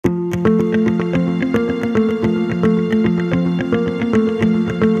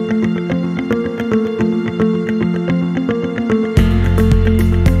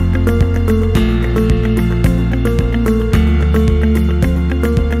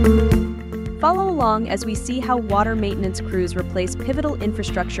along as we see how water maintenance crews replace pivotal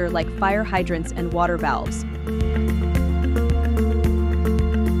infrastructure like fire hydrants and water valves.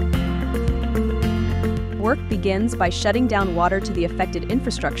 Work begins by shutting down water to the affected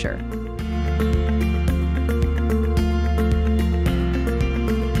infrastructure.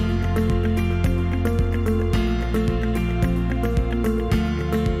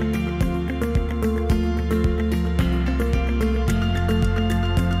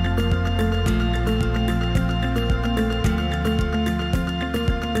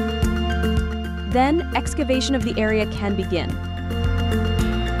 Then, excavation of the area can begin.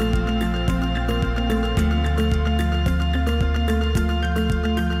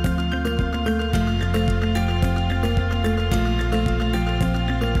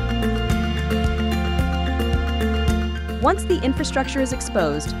 Once the infrastructure is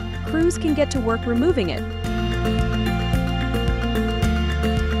exposed, crews can get to work removing it.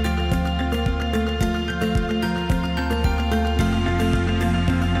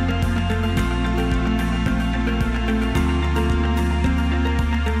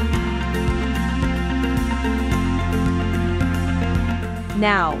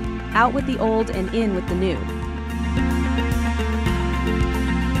 Now, out with the old and in with the new.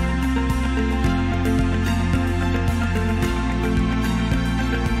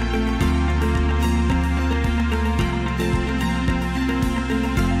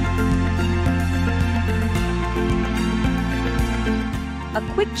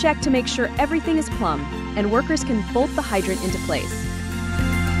 A quick check to make sure everything is plumb, and workers can bolt the hydrant into place.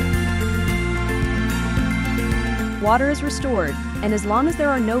 Water is restored, and as long as there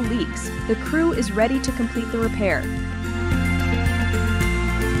are no leaks, the crew is ready to complete the repair.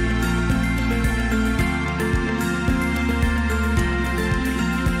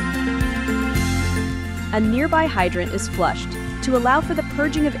 A nearby hydrant is flushed to allow for the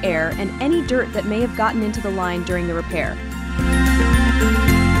purging of air and any dirt that may have gotten into the line during the repair.